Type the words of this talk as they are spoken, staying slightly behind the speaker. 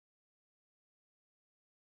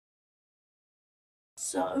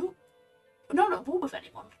So, we're not at war with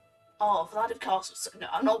anyone. Oh, Vladiv Castle. So, no,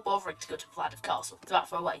 I'm not bothering to go to Vladiv Castle. It's that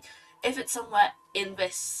far away. If it's somewhere in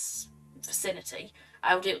this vicinity,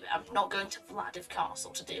 I'll do it. I'm not going to Vladiv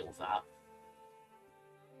Castle to deal with that.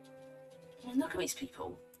 I mean, look at these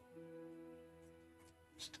people.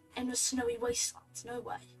 Just in the snowy wastelands, no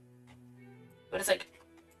way. But it's like,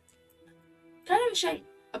 kind of a shame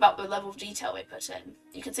about the level of detail they put in.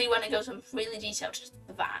 You can see when it goes from really detailed to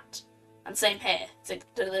that. And same here. It's like,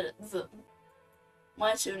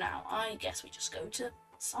 where to now? I guess we just go to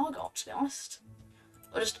Sargot, to be honest.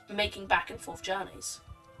 Or just making back and forth journeys.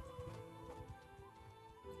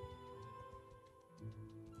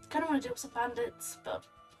 Kind of want to deal with some bandits, but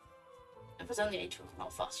if there's only 8 of them, I'm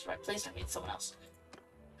not fussed. Right, please don't meet someone else.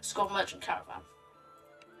 Score merchant caravan.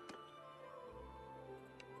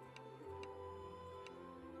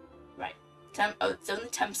 Right. It's only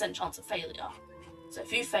 10% chance of failure. So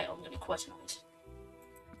if you fail, I'm going to be quite annoyed.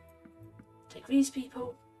 Take these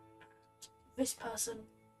people. This person.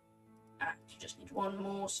 And you just need one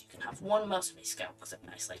more, so you can have one mercenary scout, because it's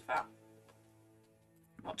nice like that.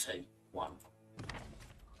 Not 2. 1.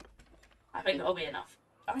 I think that'll be enough.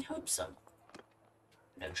 I hope so.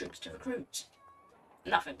 No troops to recruit.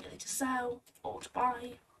 Nothing really to sell or to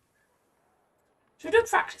buy. Should we do a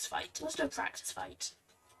practice fight? Let's do a practice fight.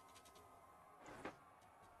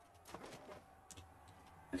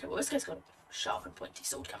 Okay, well this guy's got a sharp and pointy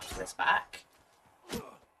sword coming to his back.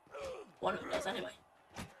 One of them does anyway.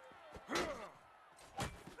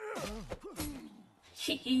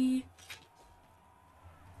 Hee.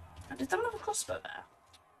 Did someone have a crossbow there?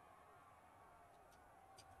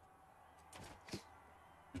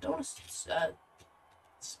 I don't want to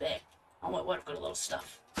spear. Oh my word, I've got a lot of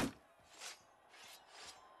stuff.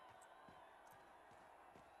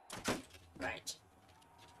 Right.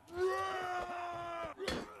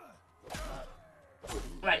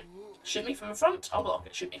 Right. Shoot me from the front, I'll block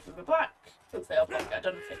it. Shoot me from the back. Hopefully I'll block it. I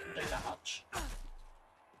don't know if it can do that much.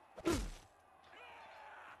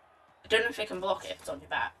 I don't know if it can block it if it's on your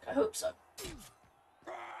back. I hope so.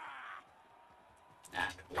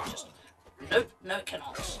 And we'll just... Nope, no it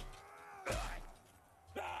cannot.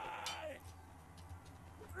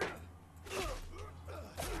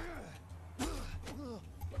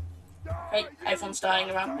 Hey, everyone's dying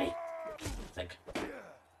around me. I think.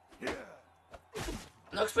 It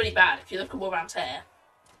looks pretty bad if you look all around here.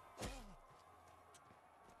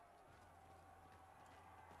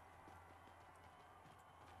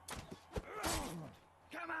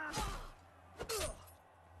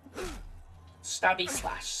 Stabby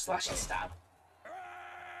slash, slashy stab.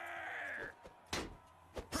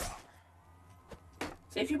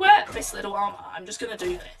 So if you wear this little armor, I'm just gonna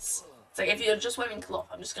do this. So if you're just wearing cloth,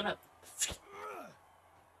 I'm just gonna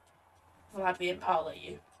Vladimir Impala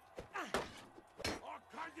you.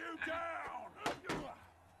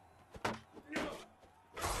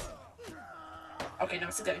 Okay, no,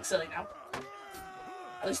 this is getting silly now.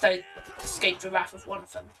 At least I escaped the wrath of one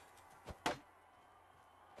of them.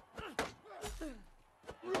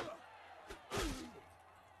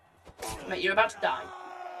 Mate, you're about to die.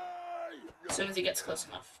 As soon as he gets close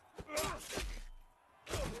enough.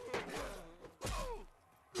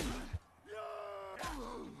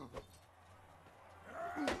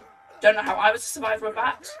 Don't know how I was a survivor of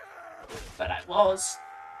that, but I was.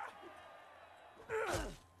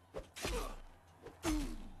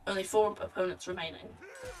 Only 4 opponents remaining,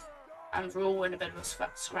 and we're all in a bit of a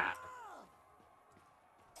scrap.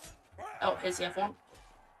 Oh, here's the other one.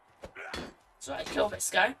 So I kill this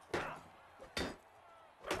guy.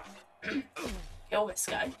 Kill this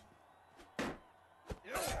guy.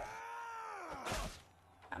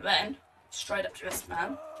 And then, straight up to this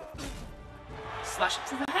man. Slash it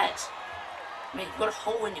through the head. I mean, you've got a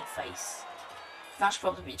hole in your face. That should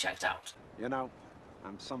probably be checked out. You know,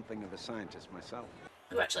 I'm something of a scientist myself.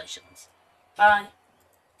 Congratulations. Bye.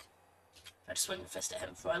 I had to swing the fist at him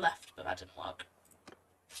before I left, but that didn't work.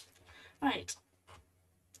 Right.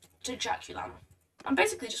 To Jaculan. I'm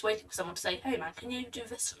basically just waiting for someone to say, hey man, can you do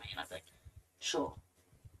this for me? And I'm like, sure.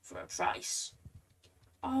 For a price.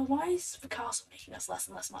 Oh, why is the castle making us less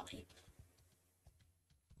and less money?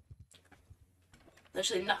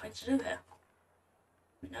 Literally nothing to do here.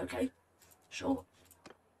 Okay, sure.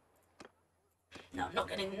 No, I'm not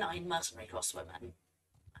getting 9 mercenary crossbowmen.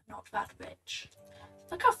 I'm not that rich.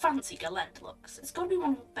 Look how fancy Galend looks. It's got to be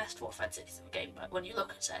one of the best warfare cities in the game, but when you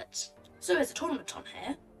look at it. So there's a tournament on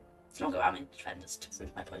here. It's not got how many defenders to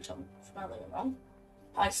prove my point on from earlier on.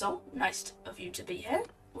 Hi Sol, nice of you to be here.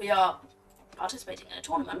 We are participating in a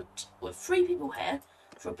tournament with 3 people here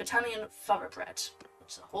for a Britannian thoroughbred.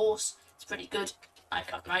 It's a horse, it's pretty good. I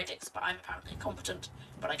can't ride it, but I'm apparently incompetent.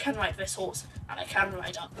 But I can ride this horse, and I can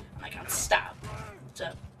ride up, and I can stab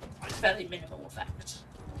to fairly minimal effect.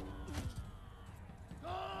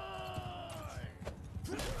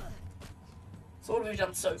 So what have we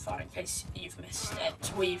done so far, in case you've missed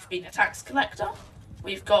it? We've been a tax collector.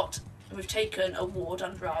 We've taken a ward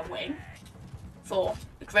under our wing for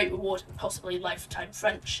a great reward and possibly lifetime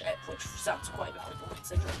friendship, which sounds quite valuable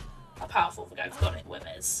considering how powerful the guy who's got it with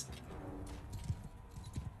is.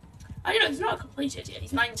 And he's not a complete idiot.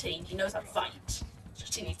 He's 19, he knows how to fight.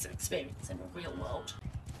 Just he needs some experience in the real world.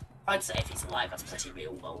 I'd say if he's alive, that's pretty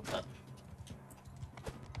real world, but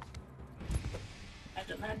I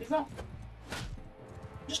don't know, I'd be wrong.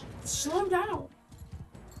 Just slow down.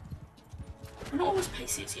 I'm not always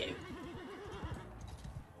pacey as you.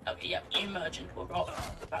 Okay, yep, you merge into a rock.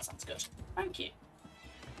 That sounds good. Thank you.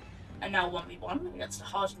 And now 1v1 against a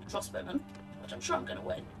hardened crossbowman, which I'm sure I'm going to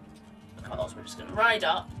win. Because we're just going to ride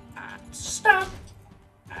up and stab.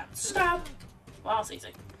 And stab. Well, that's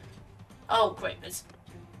easy. Oh, great. There's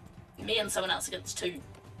me and someone else against two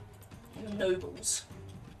nobles.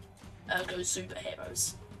 Ergo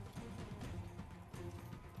superheroes.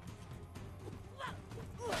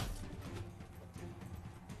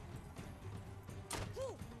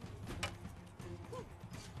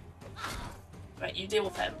 Right, you deal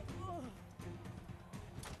with him.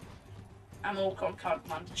 I'm all can't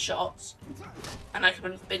command shots, and I can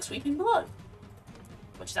run with big sweeping blow,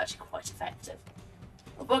 which is actually quite effective.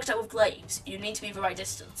 I've worked out with glaives, you need to be the right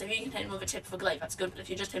distance. If you can hit him with a tip of a glaive, that's good, but if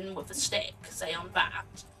you just hit him with a stick, say on that,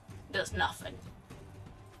 it does nothing.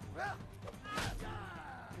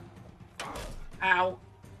 Ow.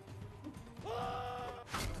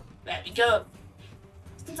 There we go.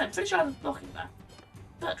 I'm pretty sure I was blocking that.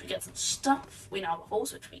 But we get some stuff. We now have a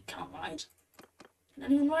horse, which we can't ride. Can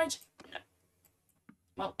anyone ride? No.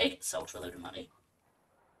 Well, it gets sold for a load of money.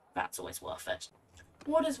 That's always worth it.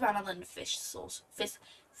 What is Bannerlord fish sauce? Fish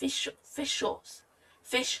sauce.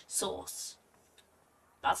 Fish sauce.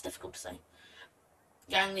 That's difficult to say.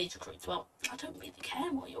 Gang needs recruits. Well, I don't really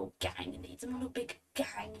care what your gang needs. I'm not a big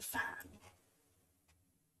gang fan.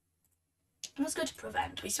 Let's go to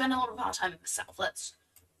Prevent. We spend a lot of our time in the south. Let's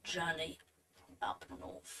journey up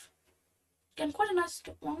north. Again, quite a nice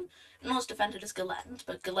one. Not as defended as Galend,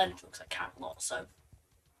 but Galend looks like Camelot, so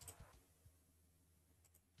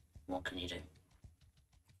what can you do?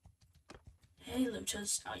 Hey,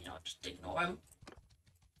 looters. Oh, you know what, just ignore them.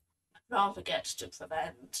 I'd rather get to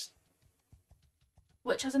Prevent,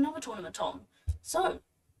 which has another tournament on, so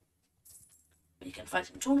we can fight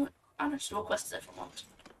in the tournament and restore quests if I want.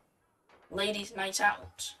 Ladies' night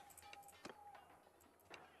out.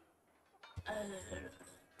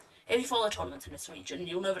 If you follow tournaments in this region,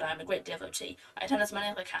 you'll know that I am a great devotee. I attend as many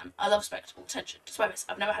as I can. I love spectacle, tension. Despite this,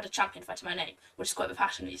 I've never had a champion fight in my name, which is quite the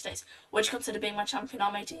passion these days. Would you consider being my champion,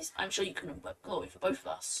 our mateys? I'm sure you can invoke glory for both of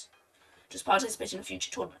us. Just participate in a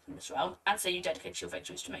future tournament in this realm, and say you dedicate your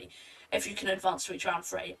victories to me. If you can advance to each round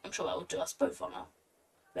 3, I'm sure that will do us both honour.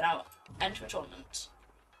 Then I'll enter a tournament.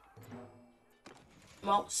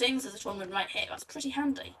 Well, seeing as there's a tournament right here, that's pretty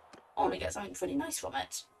handy. I want to get something pretty nice from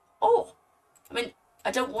it. Oh! I mean,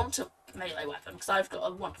 I don't want a melee weapon, because I've got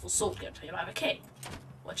a wonderful sword going to me. I have a king,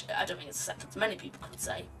 which I don't think is a sentence many people could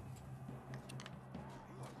say.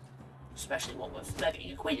 Especially one with there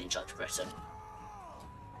being a queen in charge of Britain.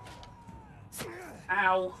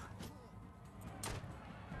 Ow.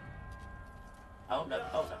 Oh no,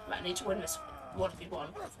 I need to win this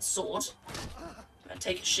 1v1 with a sword. And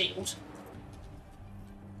take a shield.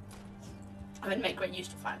 I mean, make great use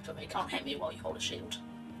of the fact that they can't hit me while you hold a shield.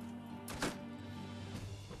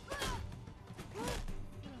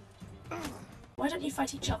 Why don't you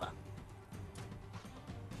fight each other?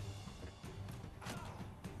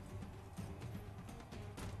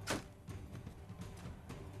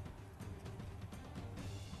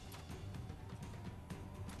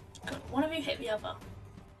 Good. One of you hit the other.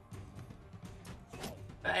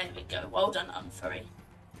 There we go. Well done, Unfurry.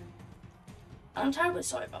 I'm terribly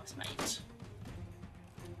sorry about this, mate.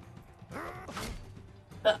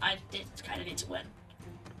 But I did kind of need to win.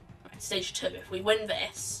 Right, stage 2. If we win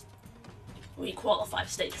this, we qualify for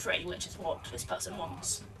stage 3, which is what this person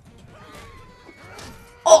wants.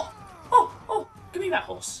 Oh! Oh! Oh! Give me that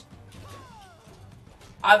horse.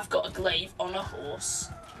 I've got a glaive on a horse.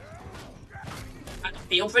 And I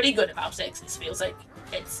feel pretty good about it, because it feels like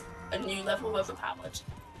it's a new level of overpowered.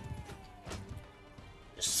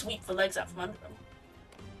 Just sweep the legs out from under them.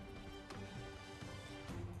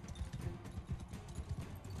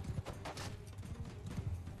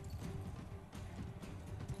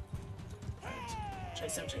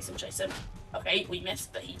 Chase him, chase him, chase him. Okay, we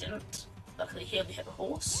missed, but he didn't. Luckily he only hit the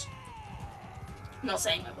horse. I'm not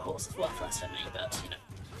saying that the horse is worthless for me, but, you know,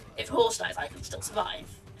 if a horse dies I can still survive.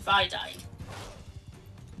 If I die,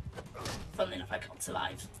 funnily enough I can't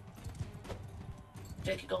survive.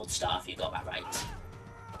 Take a gold star if you got that right.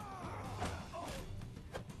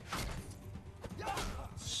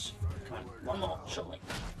 Come on, one more, surely.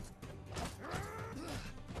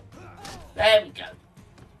 There we go.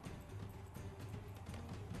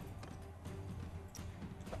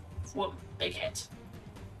 Whoom, big hit.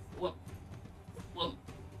 Whoom. Whoom.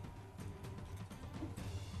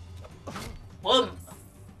 Whoom.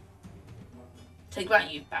 Take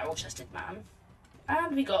that, you barrel-chested man.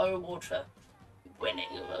 And we got a reward for winning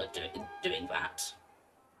or doing that.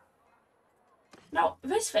 Now,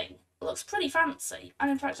 this thing looks pretty fancy, and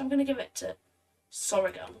in fact I'm going to give it to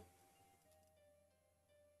Sorrigan.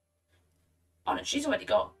 Oh no, she's already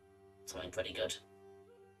got something pretty good.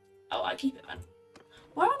 Oh, I keep it then.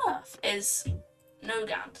 Where on earth is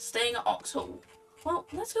Nogand staying at Ox Hall? Well,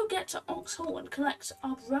 let's go get to Ox Hall and collect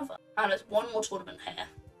our brother. And there's one more tournament here.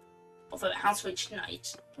 Although it has reached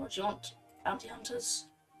night. What do you want? Bounty hunters?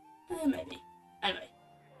 Maybe. Anyway.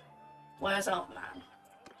 Where's our man?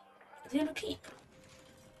 Is he in a keep?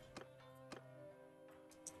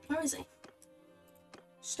 Where is he?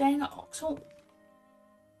 Staying at Ox Hall.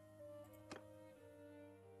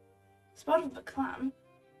 It's part of the clan.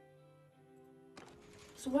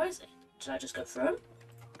 So where is he? Did I just go through him?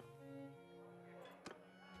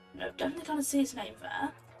 No, definitely can't see his name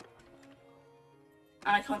there.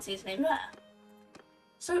 And I can't see his name there.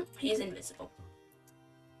 So, he is invisible.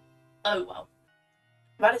 Oh well.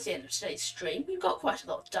 That is the end of today's stream. We've got quite a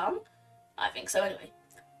lot done. I think so anyway.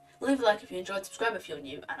 Leave a like if you enjoyed, subscribe if you're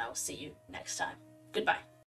new, and I will see you next time. Goodbye.